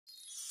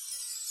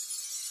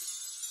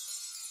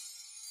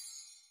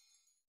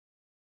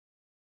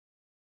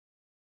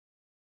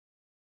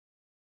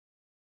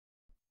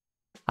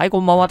はい、こ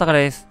んばんは、タカ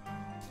です。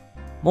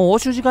もう欧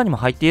州時間にも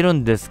入っている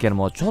んですけど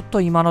も、ちょっと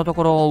今のと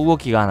ころ動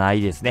きがない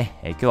ですね。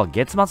今日は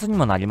月末に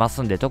もなりま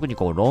すんで、特に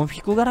ロンフ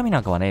ィク絡みな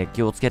んかはね、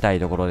気をつけたい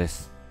ところで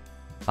す。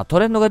ト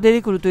レンドが出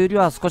てくるというより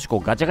は少し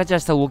ガチャガチャ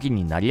した動き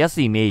になりや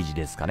すいイメージ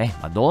ですかね。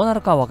どうな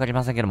るかはわかり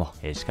ませんけども、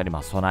しっかり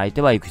備え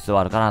てはいく必要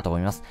はあるかなと思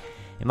います。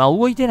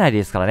動いてない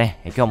ですからね、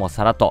今日も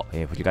さらっと、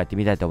振り返って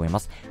みたいと思いま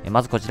す。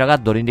まずこちらが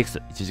ドルインデックス、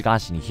1時間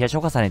足に冷やしを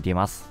重ねてい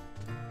ます。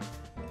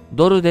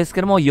ドルです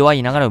けども弱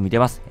い流れを見て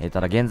ます。た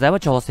だ現在は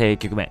調整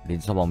局面、レン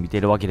ジ相場を見て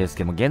いるわけです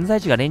けども、現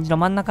在地がレンジの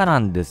真ん中な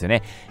んですよ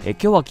ね。今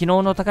日は昨日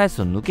の高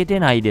安抜けて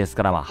ないです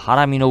から、ハ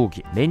ラミの動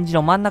き、レンジ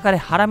の真ん中で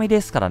ハラミ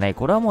ですからね、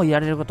これはもうや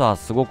れることは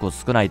すごく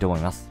少ないと思い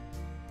ます。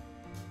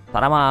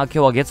ただ今日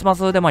は月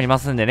末でもありま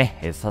すんで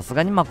ね、さす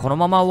がにこの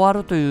まま終わ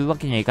るというわ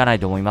けにはいかない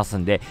と思います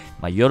んで、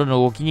夜の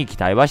動きに期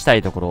待はした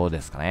いところ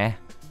ですかね。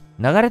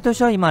流れとし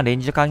ては今、レン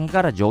ジ下限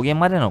から上限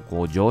までの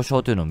上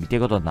昇というのを見てい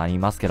くことになり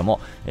ますけども、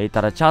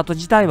ただチャート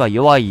自体は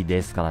弱い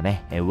ですから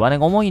ね、上値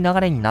が重い流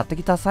れになって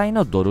きた際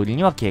のドル売り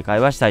には警戒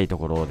はしたいと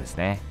ころです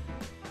ね。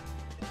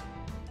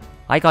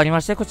はい、変わり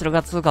まして、こちら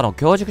が通貨の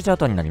強軸チャー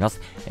トになりま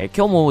す。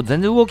今日も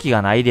全然動き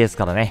がないです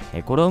からね、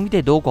これを見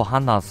てどう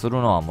判断す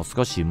るのはもう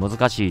少し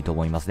難しいと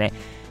思いますね。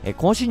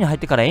今週に入っ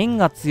てから円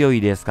が強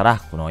いですか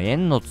ら、この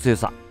円の強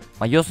さ、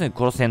要するに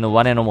クロス円の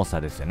上値の重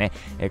さですよね。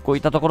こうい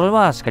ったところ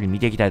はしっかり見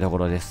ていきたいとこ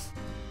ろです。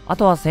あ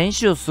とは先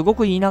週すご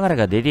くいい流れ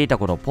が出ていた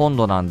このポン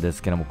ドなんで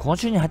すけども、今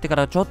週に入ってか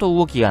らちょっと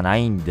動きがな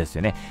いんです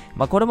よね。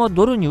これも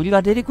ドルに売り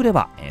が出てくれ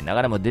ば、流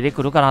れも出て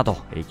くるかなと、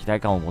期待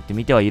感を持って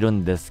見てはいる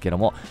んですけど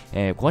も、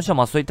今週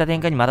はそういった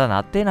展開にまだな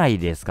ってない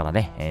ですから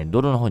ね、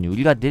ドルの方に売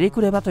りが出てく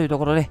ればというと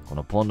ころで、こ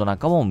のポンドなん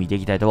かも見てい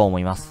きたいと思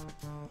います。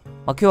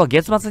今日は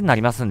月末にな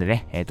りますんで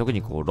ね、特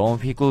にロン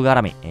フィク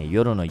絡み、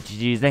夜の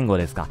1時前後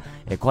ですか、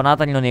このあ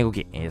たりの値動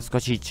き、少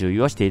し注意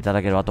をしていた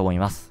だければと思い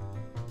ます。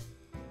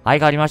はい、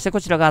変わりまして、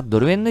こちらがド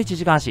ル円の1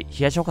時間足、冷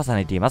やしを重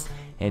ねています。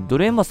ド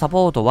ル円もサ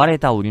ポート割れ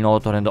た売りの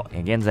トレンド、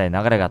現在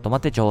流れが止まっ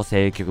て調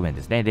整局面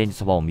ですね。レンジ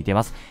相場を見てい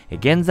ます。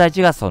現在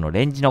地がその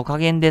レンジの加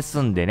減で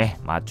すんでね、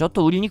ちょっ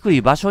と売りにく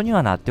い場所に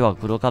はなっては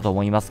くるかと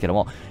思いますけど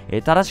も、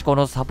ただしこ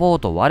のサポー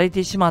ト割れ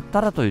てしまった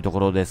らというとこ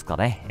ろですか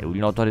ね、売り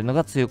のトレンド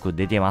が強く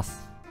出ていま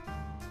す。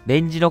レ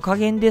ンジの加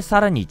減でさ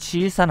らに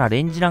小さな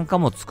レンジなんか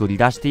も作り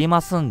出していま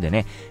すんで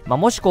ね。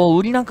もし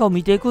売りなんかを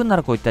見ていくんな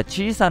らこういった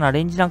小さな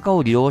レンジなんか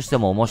を利用して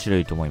も面白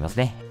いと思います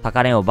ね。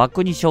高値をバッ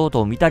クにショー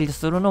トを見たり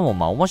するの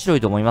も面白い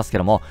と思いますけ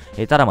ども、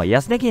ただ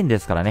安値圏で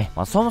すからね、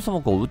そもそ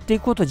も売ってい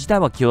くこと自体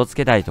は気をつ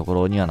けたいとこ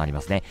ろにはなりま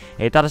すね。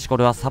ただしこ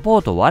れはサポ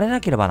ート割れな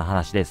ければの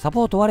話で、サ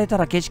ポート割れた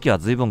ら景色は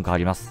随分変わ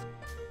ります。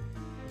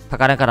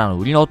高値からの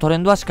売りのトレ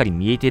ンドはしっかり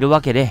見えているわ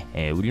けで、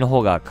売りの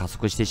方が加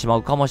速してしま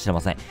うかもしれま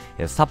せん。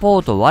サポ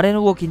ート割れ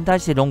の動きに対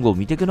してロングを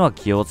見ていくのは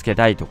気をつけ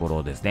たいとこ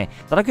ろですね。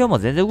ただ今日も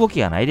全然動き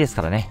がないです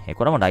からね、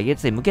これも来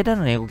月へ向けて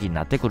の値動きに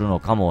なってくる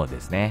のかもで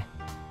すね。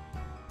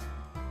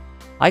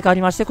はい、変わ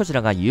りまして、こち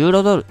らがユー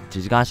ロドル、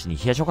1時間足に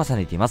冷やしを重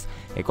ねています。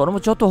これ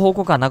もちょっと方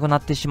向がなくな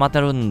ってしまっ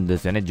てるんで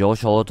すよね。上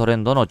昇トレ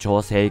ンドの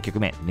調整局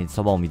面、レンジ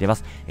相場を見ていま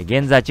す。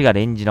現在地が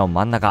レンジの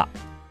真ん中。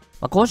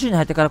今週に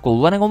入ってから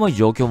上値が重い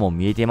状況も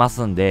見えていま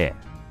すんで、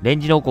レ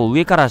ンジの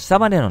上から下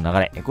までの流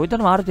れ、こういった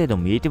のもある程度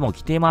見えても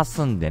きてま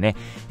すんでね、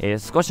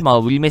少し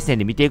売り目線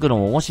で見ていくの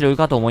も面白い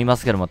かと思いま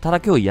すけども、ただ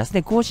今日安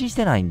値更新し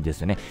てないんです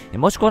よね。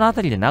もしこのあ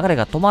たりで流れ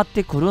が止まっ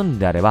てくるん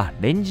であれば、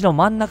レンジの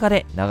真ん中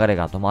で流れ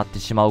が止まって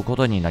しまうこ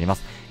とになりま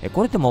す。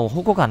これってもう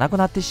方向がなく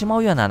なってしま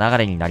うような流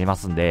れになりま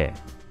すんで、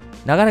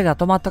流れが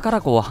止まったから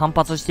反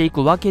発してい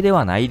くわけで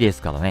はないで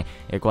すからね。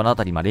このあ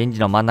たりレンジ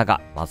の真ん中、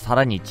さ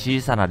らに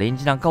小さなレン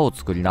ジなんかを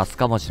作り出す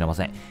かもしれま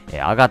せん。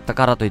上がった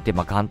からといって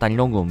簡単に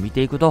ロングを見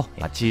ていくと、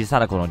小さ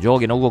なこの上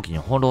下の動きに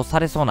翻弄さ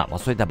れそうな、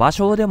そういった場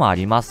所でもあ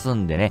ります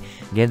んでね、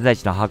現在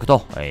地の把握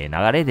と、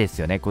流れです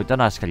よね。こういった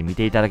のはしっかり見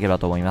ていただければ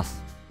と思いま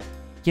す。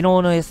昨日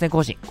の S 値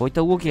更新、こういっ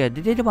た動きが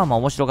出ていれば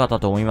面白かった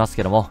と思います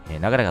けども、流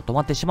れが止ま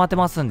ってしまって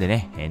ますんで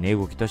ね、値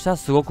動きとしては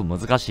すごく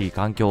難しい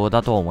環境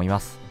だと思いま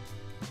す。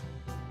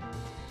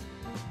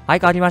はい、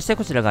変わりまして、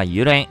こちらが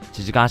ユーロ円、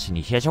1時間足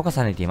に冷やしを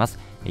重ねています。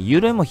ユ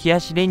ーロ円も冷や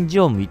しレンジ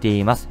を見て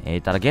います。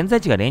ただ現在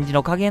地がレンジ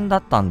の加減だ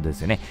ったんで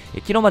すよね。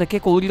昨日まで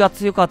結構売りが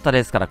強かった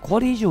ですから、こ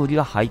れ以上売り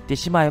が入って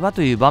しまえば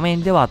という場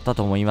面ではあった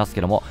と思います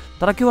けども、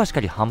ただ今日はしっか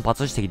り反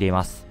発してきてい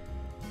ます。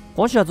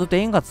今週はずっと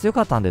円が強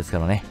かったんですけ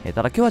どね、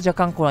ただ今日は若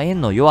干この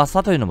円の弱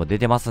さというのも出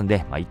てますん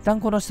で、一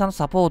旦この下の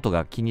サポート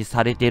が気に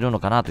されているの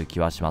かなという気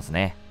はします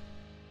ね。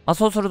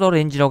そうすると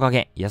レンジの加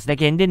減、安値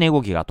圏で値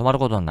動きが止まる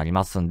ことになり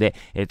ますんで、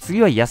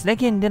次は安値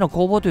圏での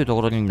攻防というと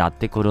ころになっ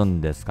てくるん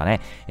ですか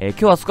ね。今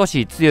日は少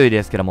し強い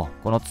ですけども、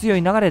この強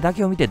い流れだ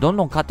けを見てどん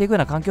どん買っていくよう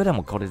な環境で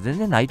もこれ全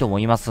然ないと思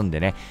いますん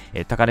でね、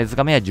高値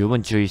掴めは十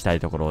分注意したい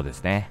ところで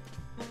すね。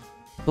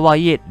とは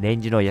いえ、レ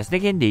ンジの安値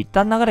圏で一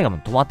旦流れが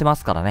止まってま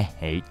すからね、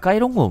一回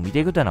ロングを見て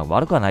いくというのは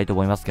悪くはないと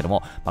思いますけど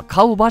も、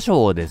買う場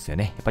所ですよ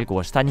ね。やっぱり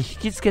下に引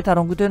き付けた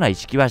ロングというのは意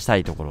識はした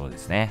いところで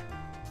すね。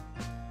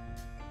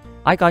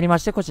相変わりま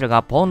して、こちら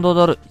がポンド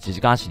ドル、1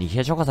時間足に冷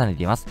やしを重ね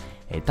ています。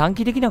短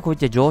期的なこういっ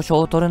た上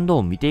昇トレンド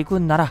を見ていく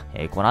んなら、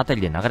この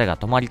辺りで流れが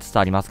止まりつつ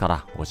ありますか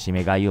ら、締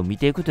め買いを見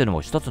ていくというの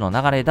も一つの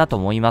流れだと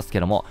思います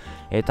けども、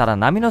ただ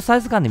波のサ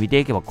イズ感で見て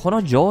いけば、こ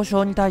の上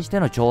昇に対して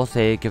の調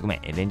整局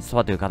面、レンジそ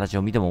ばという形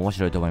を見ても面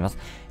白いと思います。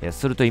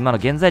すると今の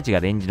現在地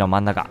がレンジの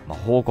真ん中、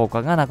方向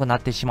感がなくな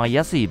ってしまい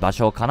やすい場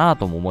所かな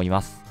とも思い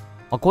ます。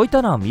こういっ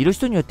たのは見る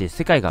人によって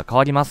世界が変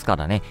わりますか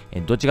らね、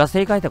どっちが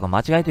正解とか間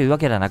違いというわ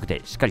けではなくて、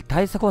しっかり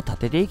対策を立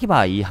てていけ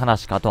ばいい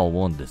話かとは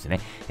思うんです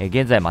ね。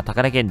現在、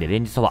高値圏でレ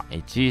ンジそば、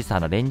小さ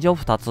なレンジを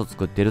2つ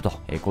作っていると、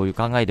こういう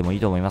考えでもいい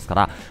と思います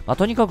から、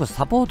とにかく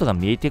サポートが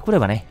見えてくれ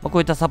ばね、こう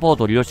いったサポー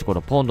トを利用してこの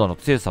ポンドの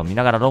強さを見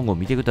ながらロングを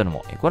見ていくというの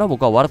も、これは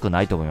僕は悪く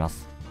ないと思いま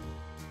す。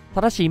た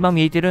だし今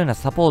見えているような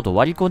サポートを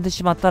割り込んで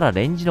しまったら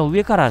レンジの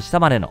上から下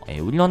までの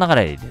売りの流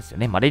れですよ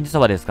ね。レンジそ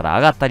ばですから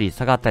上がったり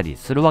下がったり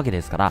するわけ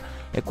ですから、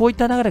こういっ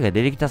た流れが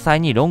出てきた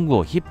際にロング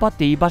を引っ張っ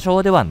ていい場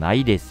所ではな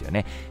いですよ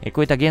ね。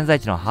こういった現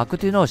在地の把握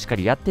というのをしっか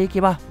りやっていけ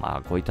ば、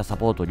こういったサ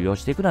ポートを利用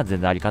していくのは全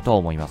然ありかと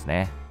思います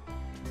ね。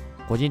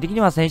個人的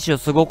には先週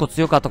すごく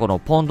強かったこの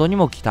ポンドに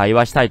も期待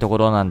はしたいとこ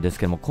ろなんです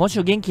けども、今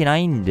週元気な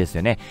いんです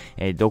よね。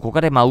どこ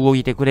かで動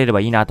いてくれれば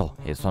いいなと、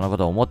そんなこ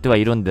とを思っては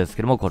いるんです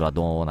けども、これは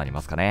どうなり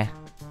ますかね。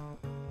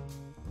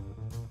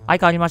相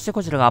変わりまして、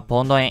こちらが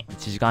ポンド円、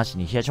1時間足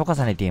に冷やしを重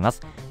ねていま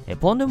す。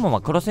ポンド円も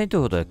クロス円とい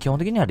うことで、基本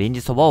的にはレン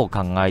ジそばを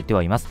考えて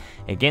はいます。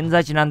現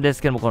在地なんで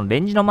すけども、このレ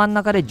ンジの真ん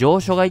中で上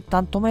昇が一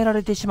旦止めら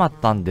れてしまっ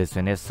たんです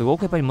よね。すご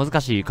くやっぱり難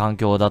しい環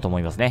境だと思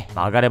いますね。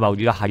上がれば売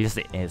りが張りや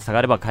すい、下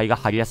がれば買いが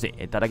張りやすい。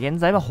ただ現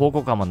在は方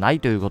向感もない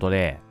ということ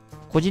で、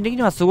個人的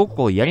にはすご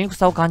くやりにく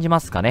さを感じま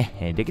すか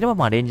ね。できれ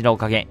ばレンジのお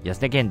かげ、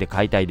安値圏で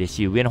買いたいです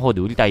し、上の方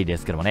で売りたいで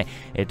すけどもね。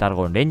ただ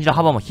このレンジの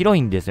幅も広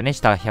いんですよね。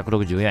下が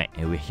164円、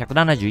上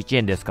171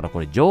円ですから、こ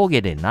れ上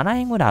下で7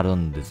円ぐらいある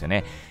んですよ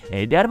ね。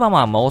であれば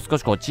もう少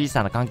し小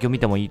さな環境を見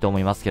てもいいと思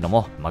いますけど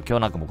も、今日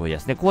なんかも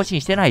安値更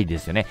新してないで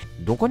すよね。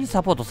どこに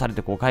サポートされ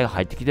て買いが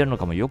入ってきてるの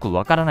かもよく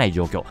わからない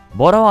状況。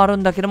ボラはある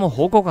んだけども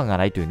方向感が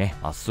ないというね、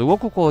すご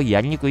く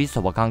やりにくい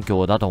相場環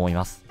境だと思い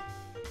ます。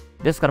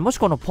ですから、もし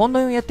このポンド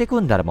円をやってい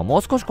くんであれば、も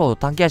う少し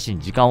短期足に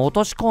時間を落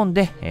とし込ん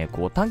で、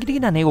短期的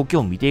な値動き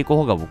を見ていく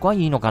方が僕は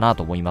いいのかな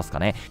と思いますか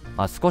ね。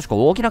少し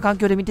大きな環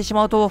境で見てし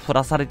まうと、振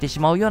らされてし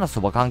まうような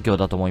相場環境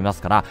だと思いま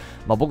すから、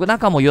僕なん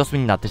かも様子見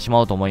になってし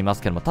まうと思いま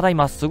すけども、ただ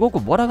今すご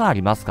くボラがあ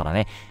りますから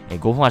ね、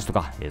5分足と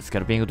か、スキャ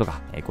ルピングとか、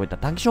こういった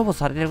短期勝負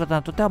されている方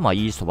にとっては、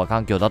いい相場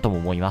環境だとも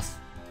思いま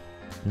す。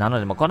な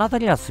ので、この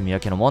辺りは住み分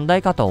けの問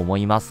題かと思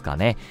いますか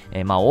ね。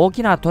大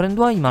きなトレン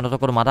ドは今のと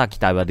ころまだ期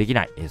待はでき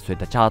ない。そういっ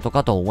たチャート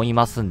かと思い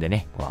ますんで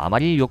ね、あま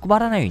り欲張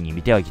らないように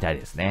見てはいきたい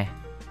ですね。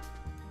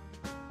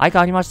相変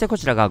わりまして、こ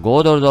ちらが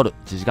豪ドル1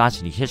時間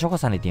足に冷やしを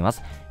重ねていま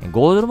す。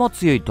豪ドルも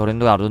強いトレン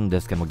ドがあるんで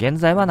すけども、現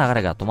在は流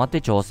れが止まっ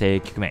て調整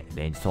局面、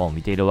レンジ相場を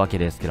見ているわけ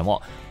ですけど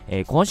も、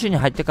今週に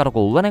入ってから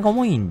上値が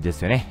重いんで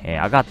すよね。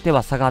上がって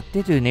は下がっ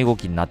てという値動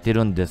きになってい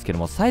るんですけど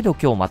も、再度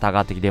今日また上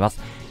がってきています。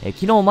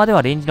昨日まで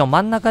はレンジの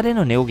真ん中で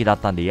の値動きだっ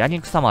たんでやり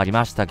にくさもあり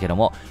ましたけど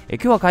も、今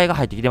日は買いが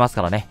入ってきてます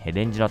からね、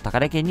レンジの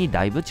高値圏に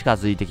だいぶ近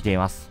づいてきてい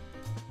ます。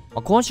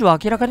今週は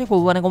明らかに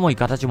上値が重い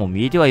形も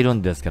見えてはいる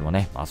んですけども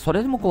ね、そ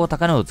れでも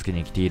高値をつけ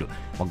に来ている。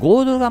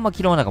5ドルが昨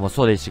日なんかも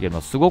そうでしたけど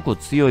も、すごく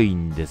強い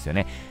んですよ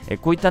ね。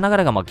こういった流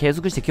れが継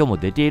続して今日も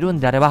出ている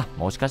んであれば、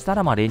もしかした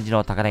らレンジ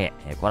の高値、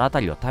この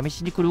辺りを試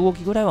しに来る動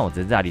きぐらいは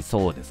全然あり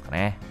そうですか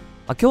ね。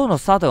今日の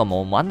スタートが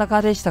もう真ん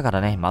中でしたか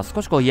らね、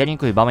少しやりに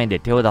くい場面で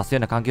手を出すよ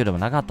うな環境でも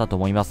なかったと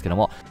思いますけど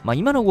も、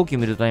今の動きを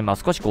見るとね、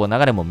少し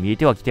流れも見え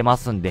てはきてま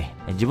すんで、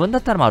自分だ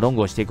ったらロン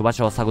グをしていく場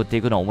所を探って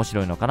いくのは面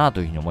白いのかな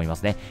というふうに思いま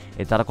すね。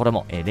ただこれ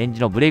も、レン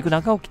ジのブレイクな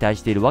んかを期待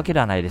しているわけで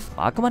はないです。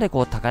あくまで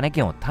高値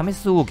圏を試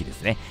す動きで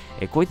すね。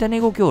こういった値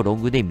動きをロ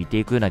ングで見て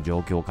いくような状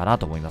況かな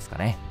と思いますか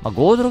ね。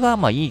5ドルが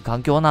いい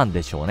環境なん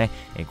でしょうね。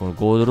この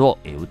5ドルを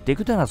売ってい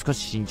くというのは少し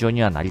慎重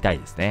にはなりたい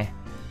ですね。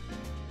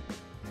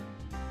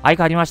相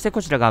変わりまして、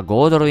こちらが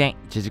5ドル円、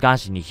1時間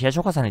足に冷やし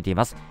を重ねてい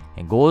ます。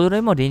5ドル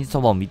円もレンジ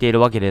相場を見ている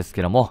わけです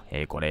けども、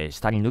これ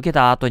下に抜け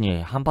た後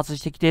に反発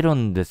してきてる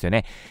んですよ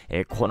ね。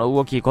この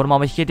動き、このま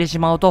ま引けてし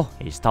まうと、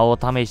下を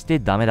試して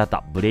ダメだっ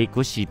た、ブレイ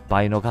ク失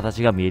敗の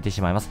形が見えて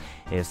しまいます。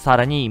さ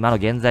らに今の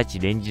現在地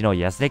レンジの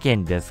安値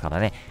圏ですか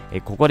らね、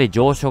ここで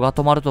上昇が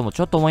止まるとも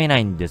ちょっと思えな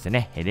いんですよ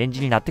ね。レン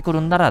ジになってく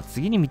るんなら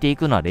次に見てい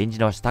くのはレンジ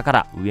の下か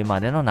ら上ま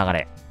での流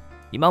れ。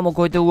今も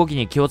こういった動き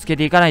に気をつけ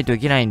ていかないとい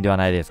けないんでは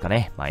ないですか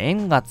ね。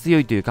円が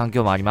強いという環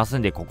境もあります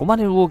んで、ここま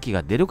での動き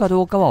が出るか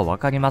どうかはわ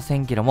かりませ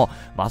んけども、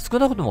少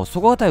なくとも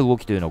底堅い動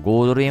きというのを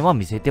5ドル円は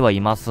見せてはい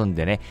ますん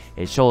でね、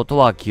ショート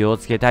は気を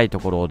つけたいと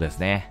ころです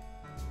ね。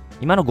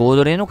今の5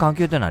ドル円の環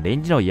境というのはレ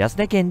ンジの安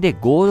値圏で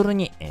5ドル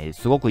に、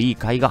すごくいい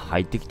買いが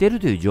入ってきてい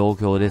るという状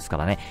況ですか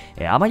らね、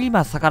あまり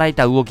今逆らえ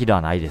た動きでは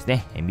ないです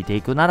ね。見て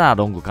いくなら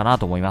ロングかな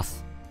と思いま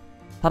す。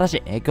ただ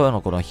し、今日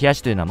のこの冷や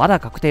しというのはまだ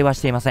確定は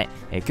していません。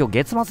今日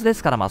月末で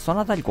すから、そ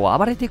のあたり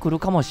暴れてくる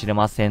かもしれ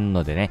ません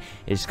のでね、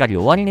しっかり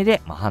終値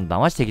で、判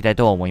断はしていきたい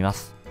と思いま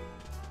す。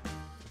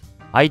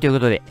はい、というこ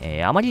と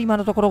で、あまり今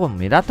のところ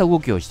目立った動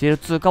きをしている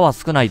通貨は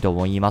少ないと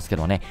思いますけ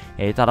どね。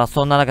ただ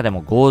そんな中で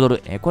も5ド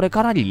ル、これ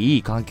かなりい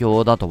い環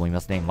境だと思い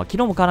ますね。昨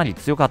日もかなり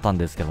強かったん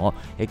ですけども、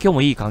今日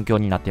もいい環境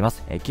になっていま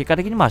す。結果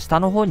的に下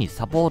の方に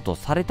サポート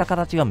された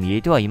形が見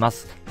えてはいま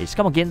す。し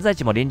かも現在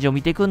地もレンジを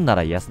見ていくんな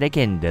ら安値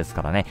圏です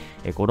からね。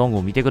ロング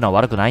を見ていくのは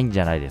悪くないん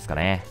じゃないですか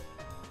ね。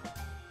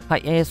は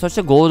い、そし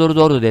て5ドル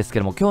ドルですけ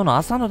ども、今日の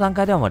朝の段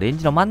階ではレン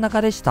ジの真ん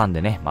中でしたん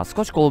でね、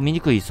少し見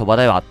にくい相場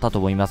ではあったと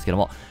思いますけど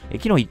も、昨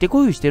日行って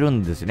こいしてる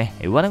んですよね。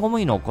上値ごも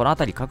りのこの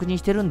辺り確認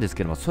してるんです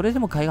けども、それで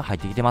も買いが入っ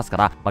てきてますか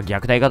ら、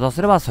逆対方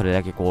すればそれ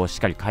だけしっ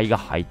かり買いが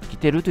入ってき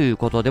てるという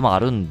ことでもあ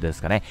るんで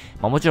すかね。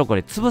もちろんこ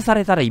れ潰さ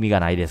れたら意味が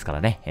ないですか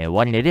らね、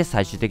終値で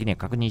最終的には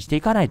確認して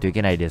いかないとい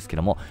けないですけ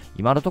ども、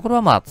今のとこ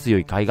ろは強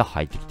い買いが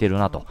入ってきてる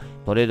なと。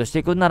トレードして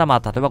いくんなら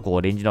例え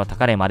ばレンジの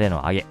高値まで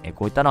の上げ、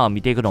こういったのは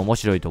見ていくの面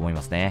白いと思い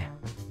ますね。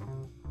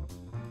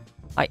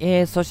は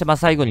い、そして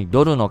最後に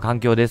ドルの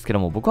環境ですけど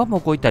も、僕はも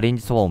うこういったレン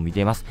ジ相場を見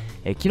ています。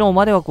昨日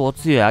までは強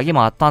い上げ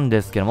もあったん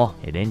ですけども、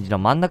レンジの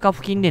真ん中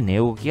付近で値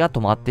動きが止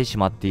まってし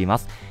まっていま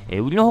す。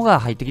売りの方が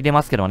入ってきて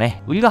ますけど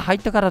ね、売りが入っ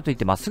たからといっ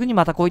てすぐに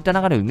またこういった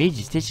流れをイメー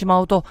ジしてしま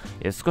うと、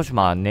少し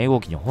値動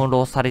きに翻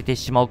弄されて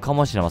しまうか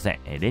もしれません。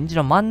レンジ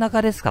の真ん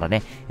中ですから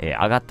ね、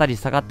上がったり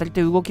下がったりと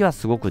いう動きは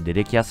すごく出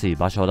てきやすい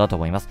場所だと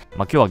思います。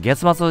今日は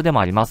月末でも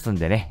ありますん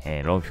で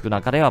ね、ロンフィクの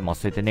中では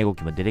そういった値動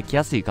きも出てき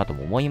やすいかと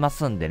も思いま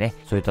すんでね、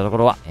そういったとこ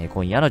ろは、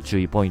今夜の注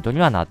意ポイント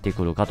にはなって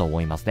くるかと思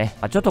いますね。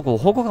ちょっと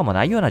方向感も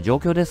ないような状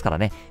況ですから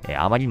ね、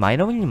あまり前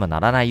のめりにもな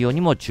らないように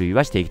も注意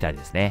はしていきたい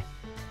ですね。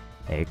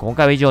今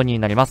回は以上に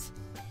なります。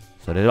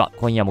それでは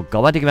今夜も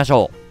頑張っていきまし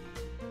ょう。